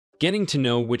Getting to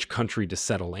know which country to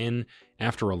settle in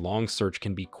after a long search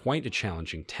can be quite a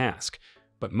challenging task,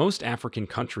 but most African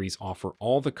countries offer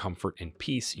all the comfort and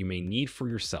peace you may need for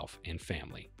yourself and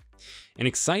family. An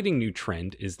exciting new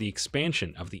trend is the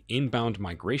expansion of the inbound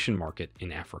migration market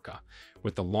in Africa,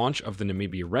 with the launch of the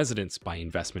Namibia Residence by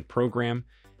Investment Program,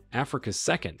 Africa's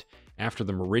second after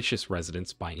the Mauritius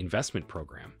Residence by Investment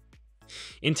Program.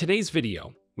 In today's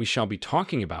video, we shall be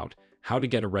talking about how to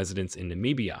get a residence in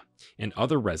Namibia and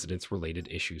other residence-related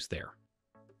issues there.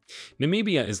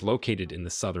 Namibia is located in the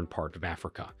southern part of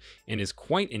Africa and is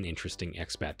quite an interesting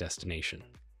expat destination.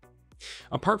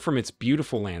 Apart from its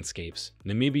beautiful landscapes,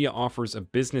 Namibia offers a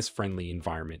business-friendly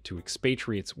environment to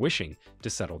expatriates wishing to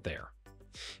settle there.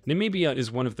 Namibia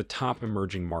is one of the top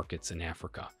emerging markets in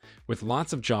Africa, with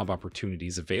lots of job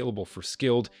opportunities available for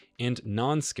skilled and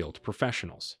non-skilled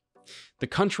professionals. The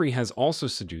country has also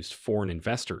seduced foreign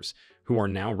investors who are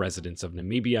now residents of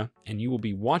Namibia, and you will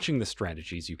be watching the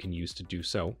strategies you can use to do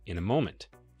so in a moment.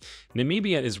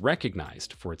 Namibia is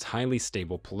recognized for its highly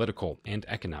stable political and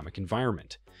economic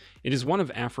environment. It is one of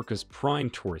Africa's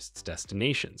prime tourist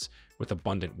destinations, with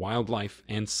abundant wildlife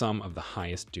and some of the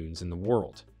highest dunes in the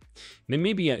world.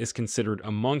 Namibia is considered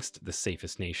amongst the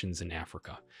safest nations in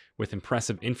Africa, with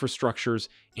impressive infrastructures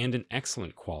and an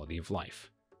excellent quality of life.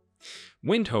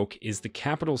 Windhoek is the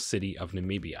capital city of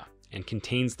Namibia and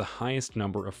contains the highest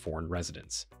number of foreign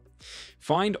residents.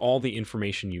 Find all the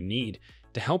information you need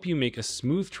to help you make a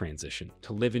smooth transition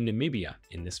to live in Namibia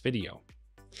in this video.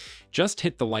 Just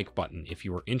hit the like button if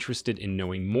you are interested in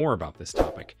knowing more about this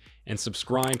topic, and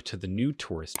subscribe to the new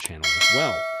tourist channel as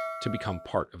well to become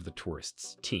part of the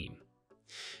tourists team.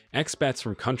 Expats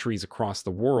from countries across the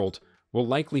world will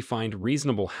likely find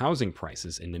reasonable housing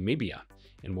prices in Namibia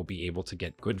and will be able to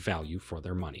get good value for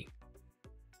their money.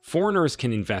 Foreigners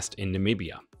can invest in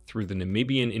Namibia through the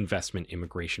Namibian Investment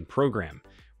Immigration Program,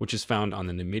 which is found on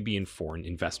the Namibian Foreign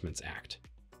Investments Act.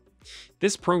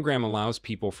 This program allows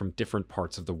people from different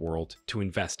parts of the world to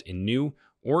invest in new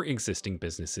or existing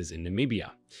businesses in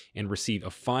Namibia and receive a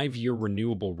 5-year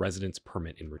renewable residence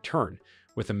permit in return,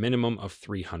 with a minimum of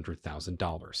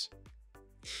 $300,000.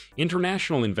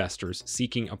 International investors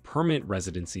seeking a permanent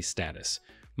residency status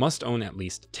must own at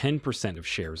least 10% of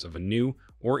shares of a new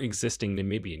or existing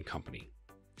Namibian company.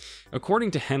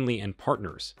 According to Henley and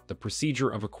Partners, the procedure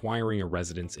of acquiring a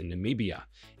residence in Namibia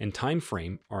and time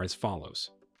frame are as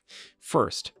follows.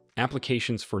 First,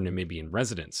 applications for Namibian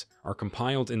residence are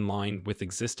compiled in line with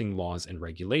existing laws and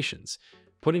regulations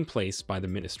put in place by the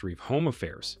Ministry of Home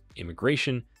Affairs,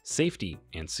 Immigration, Safety,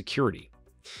 and Security.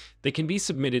 They can be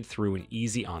submitted through an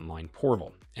easy online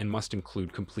portal and must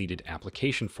include completed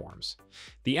application forms.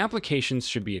 The applications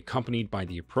should be accompanied by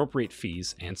the appropriate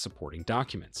fees and supporting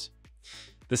documents.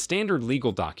 The standard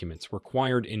legal documents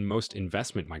required in most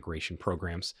investment migration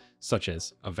programs, such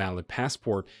as a valid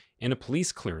passport and a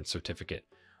police clearance certificate,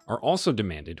 are also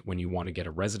demanded when you want to get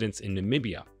a residence in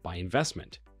Namibia by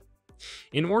investment.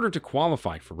 In order to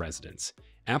qualify for residence,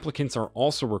 applicants are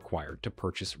also required to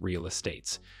purchase real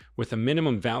estates, with a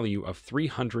minimum value of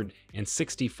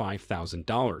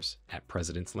 $365,000 at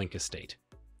President's Link Estate.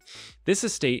 This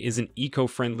estate is an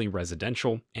eco-friendly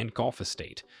residential and golf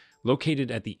estate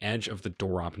located at the edge of the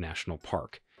Dorop National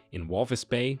Park in Walvis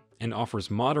Bay and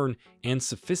offers modern and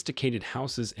sophisticated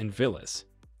houses and villas.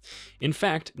 In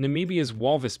fact, Namibia's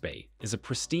Walvis Bay is a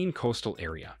pristine coastal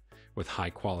area with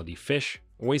high-quality fish,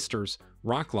 oysters,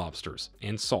 rock lobsters,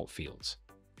 and salt fields.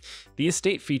 The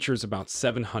estate features about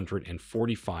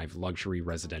 745 luxury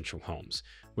residential homes,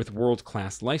 with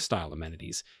world-class lifestyle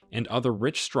amenities and other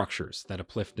rich structures that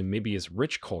uplift Namibia's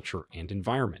rich culture and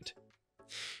environment.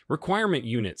 Requirement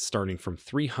units starting from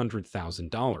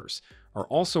 $300,000 are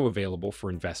also available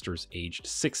for investors aged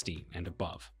 60 and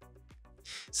above.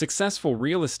 Successful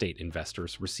real estate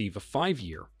investors receive a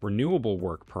 5-year renewable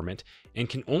work permit and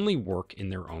can only work in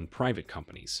their own private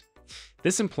companies.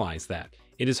 This implies that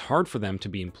it is hard for them to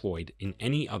be employed in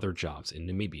any other jobs in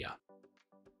Namibia.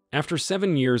 After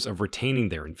 7 years of retaining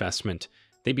their investment,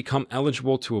 they become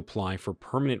eligible to apply for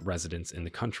permanent residence in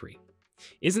the country.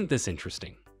 Isn't this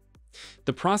interesting?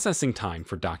 The processing time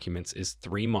for documents is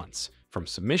 3 months from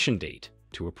submission date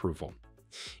to approval.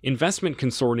 Investment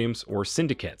consortiums or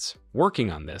syndicates working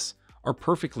on this are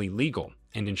perfectly legal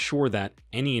and ensure that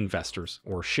any investors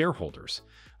or shareholders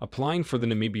applying for the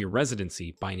Namibia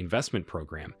Residency by an investment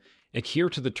program adhere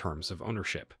to the terms of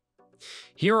ownership.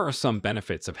 Here are some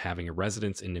benefits of having a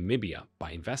residence in Namibia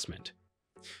by investment.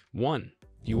 1.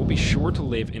 You will be sure to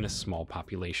live in a small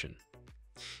population.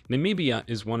 Namibia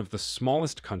is one of the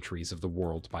smallest countries of the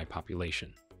world by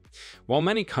population. While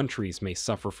many countries may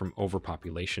suffer from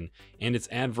overpopulation and its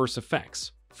adverse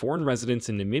effects, Foreign residents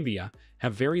in Namibia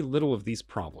have very little of these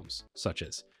problems, such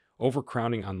as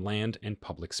overcrowding on land and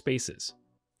public spaces.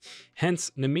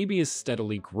 Hence, Namibia's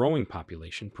steadily growing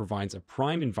population provides a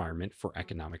prime environment for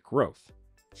economic growth.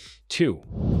 2.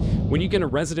 When you get a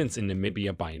residence in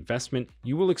Namibia by investment,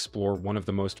 you will explore one of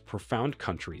the most profound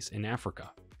countries in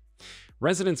Africa.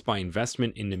 Residence by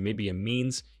investment in Namibia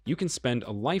means you can spend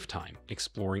a lifetime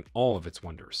exploring all of its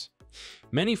wonders.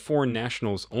 Many foreign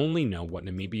nationals only know what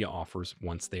Namibia offers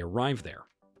once they arrive there.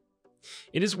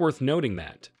 It is worth noting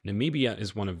that Namibia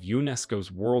is one of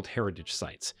UNESCO's World Heritage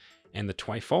Sites, and the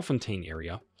Tweefontein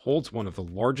area holds one of the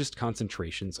largest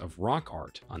concentrations of rock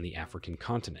art on the African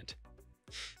continent.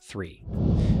 3.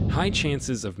 High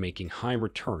chances of making high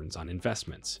returns on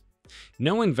investments.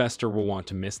 No investor will want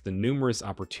to miss the numerous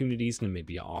opportunities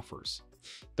Namibia offers.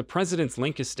 The President's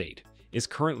Link Estate is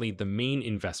currently the main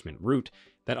investment route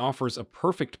that offers a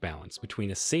perfect balance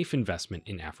between a safe investment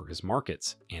in Africa's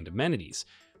markets and amenities,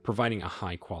 providing a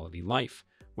high-quality life,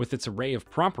 with its array of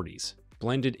properties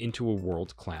blended into a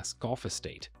world-class golf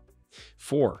estate.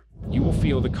 4. You will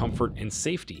feel the comfort and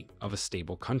safety of a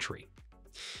stable country.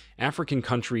 African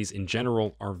countries in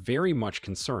general are very much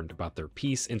concerned about their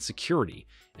peace and security,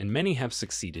 and many have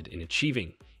succeeded in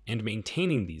achieving and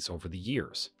maintaining these over the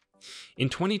years. In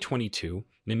 2022,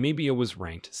 Namibia was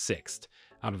ranked 6th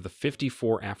out of the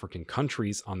 54 African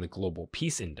countries on the Global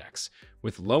Peace Index,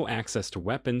 with low access to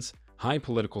weapons, high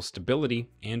political stability,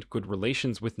 and good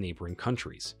relations with neighboring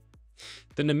countries.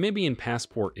 The Namibian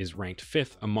passport is ranked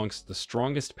 5th amongst the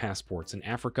strongest passports in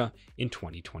Africa in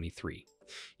 2023.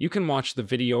 You can watch the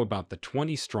video about the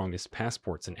 20 strongest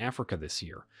passports in Africa this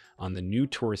year on the New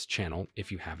Tourist channel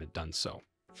if you haven't done so.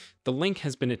 The link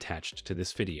has been attached to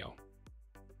this video.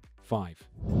 5.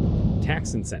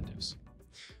 Tax incentives.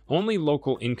 Only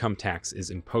local income tax is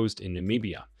imposed in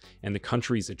Namibia, and the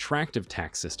country's attractive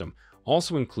tax system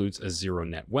also includes a zero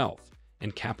net wealth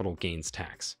and capital gains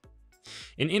tax.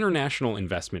 An international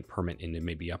investment permit in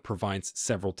Namibia provides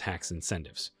several tax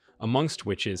incentives, amongst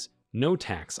which is no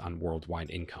tax on worldwide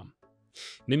income.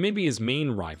 Namibia's main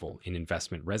rival in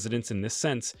investment residence in this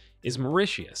sense is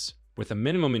Mauritius, with a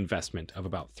minimum investment of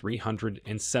about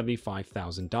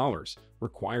 $375,000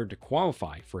 required to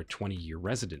qualify for a 20-year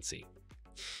residency.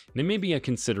 Namibia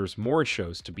considers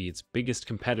Mauritius to be its biggest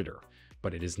competitor,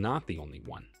 but it is not the only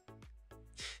one.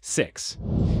 6.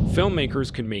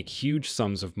 Filmmakers could make huge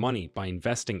sums of money by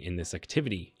investing in this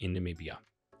activity in Namibia.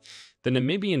 The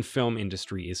Namibian film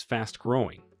industry is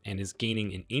fast-growing and is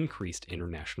gaining an increased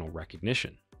international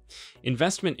recognition.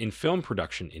 Investment in film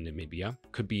production in Namibia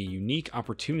could be a unique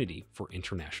opportunity for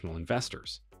international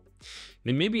investors.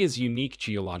 Namibia's unique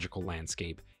geological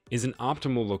landscape is an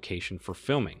optimal location for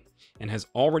filming and has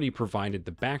already provided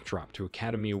the backdrop to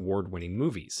Academy Award-winning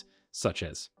movies such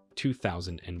as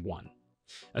 2001,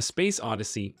 A Space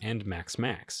Odyssey and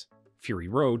Max, Fury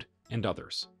Road, and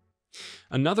others.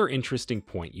 Another interesting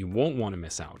point you won't want to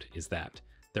miss out is that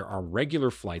there are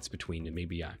regular flights between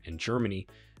Namibia and Germany,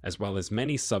 as well as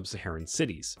many sub-Saharan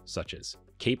cities such as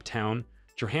Cape Town,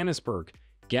 Johannesburg,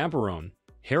 Gaborone,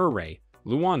 Harare,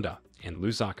 Luanda, and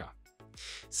Lusaka.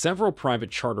 Several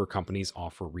private charter companies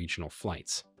offer regional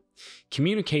flights.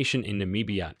 Communication in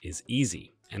Namibia is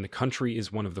easy, and the country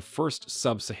is one of the first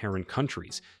sub-Saharan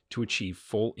countries to achieve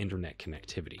full internet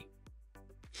connectivity.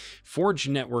 4G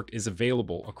network is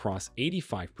available across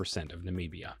 85% of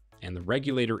Namibia, and the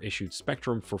regulator issued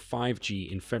spectrum for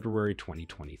 5G in February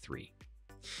 2023.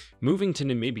 Moving to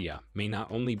Namibia may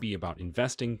not only be about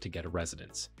investing to get a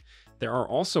residence. There are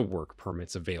also work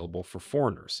permits available for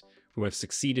foreigners who have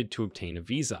succeeded to obtain a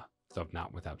visa, though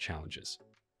not without challenges.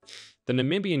 The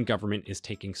Namibian government is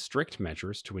taking strict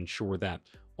measures to ensure that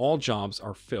all jobs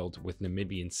are filled with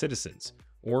Namibian citizens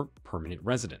or permanent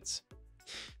residents.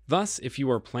 Thus, if you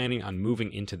are planning on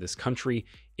moving into this country,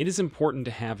 it is important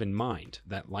to have in mind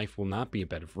that life will not be a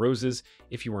bed of roses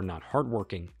if you are not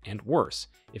hardworking, and worse,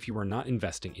 if you are not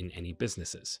investing in any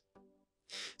businesses.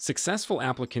 Successful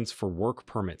applicants for work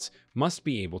permits must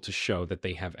be able to show that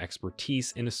they have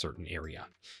expertise in a certain area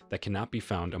that cannot be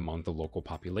found among the local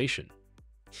population.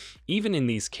 Even in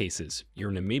these cases,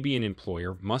 your Namibian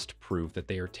employer must prove that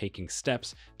they are taking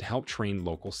steps to help train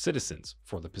local citizens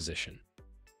for the position.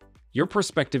 Your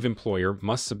prospective employer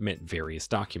must submit various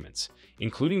documents,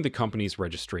 including the company's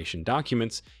registration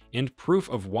documents and proof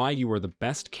of why you are the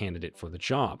best candidate for the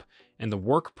job, and the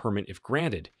work permit, if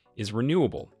granted, is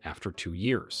renewable after 2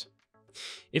 years.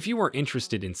 If you are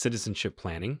interested in citizenship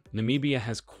planning, Namibia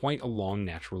has quite a long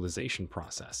naturalization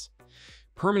process.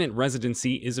 Permanent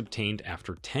residency is obtained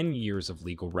after 10 years of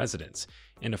legal residence,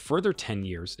 and a further 10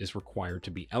 years is required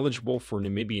to be eligible for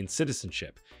Namibian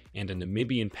citizenship and a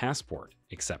Namibian passport,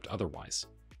 except otherwise.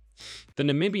 The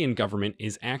Namibian government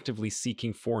is actively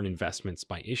seeking foreign investments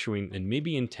by issuing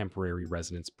Namibian temporary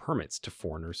residence permits to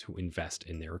foreigners who invest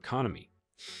in their economy.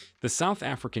 The South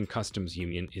African Customs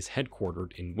Union is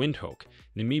headquartered in Windhoek,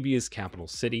 Namibia's capital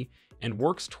city, and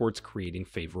works towards creating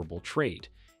favorable trade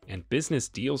and business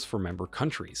deals for member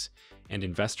countries, and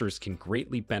investors can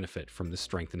greatly benefit from the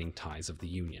strengthening ties of the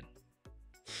Union.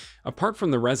 Apart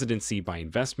from the residency by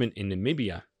investment in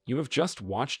Namibia you have just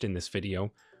watched in this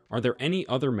video, are there any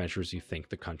other measures you think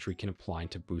the country can apply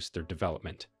to boost their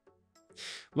development?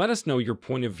 Let us know your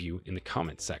point of view in the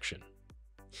comments section.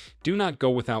 Do not go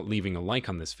without leaving a like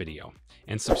on this video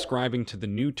and subscribing to the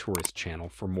New Tourist channel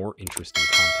for more interesting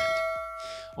content.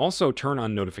 Also, turn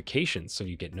on notifications so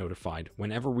you get notified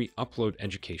whenever we upload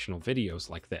educational videos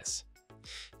like this.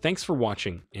 Thanks for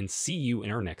watching and see you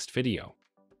in our next video.